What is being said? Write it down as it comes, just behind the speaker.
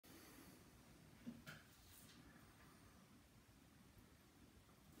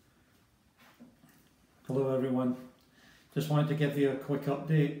Hello everyone, just wanted to give you a quick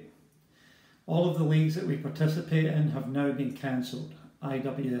update. All of the leagues that we participate in have now been cancelled.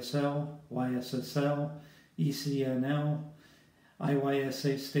 IWSL, YSSL, ECNL,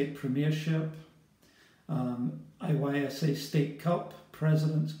 IYSA State Premiership, IYSA State Cup,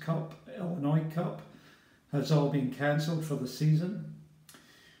 President's Cup, Illinois Cup has all been cancelled for the season.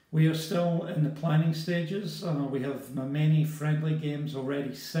 We are still in the planning stages. We have many friendly games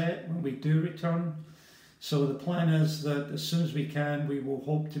already set when we do return. So the plan is that as soon as we can, we will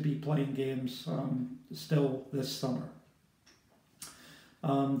hope to be playing games still this summer.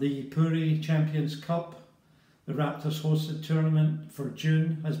 The Puri Champions Cup, the Raptors hosted tournament for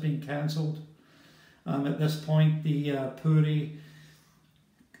June, has been cancelled. At this point, the Puri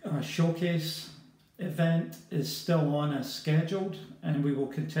Showcase event is still on as scheduled, and we will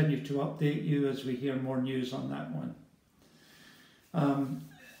continue to update you as we hear more news on that one.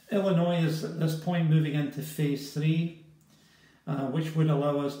 Illinois is at this point moving into phase 3, which would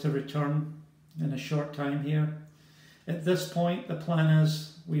allow us to return in a short time here. At this point, the plan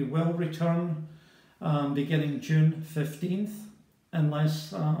is we will return beginning June 15th,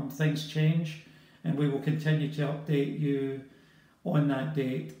 unless things change, and we will continue to update you on that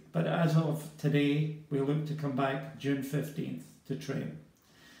date. But as of today, we look to come back June 15th to train.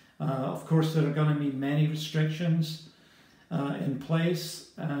 Of course, there are going to be many restrictions in place,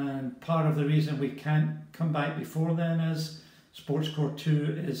 and part of the reason we can't come back before then is Sports Core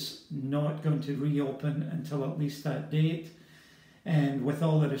 2 is not going to reopen until at least that date, and with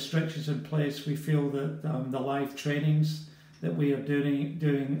all the restrictions in place, we feel that the live trainings that we are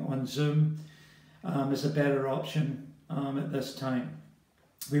doing on Zoom is a better option at this time.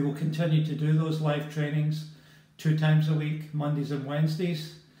 We will continue to do those live trainings 2 times a week, Mondays and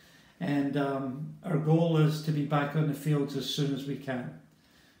Wednesdays. And our goal is to be back on the fields as soon as we can.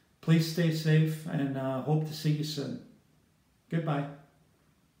 Please stay safe and hope to see you soon. Goodbye.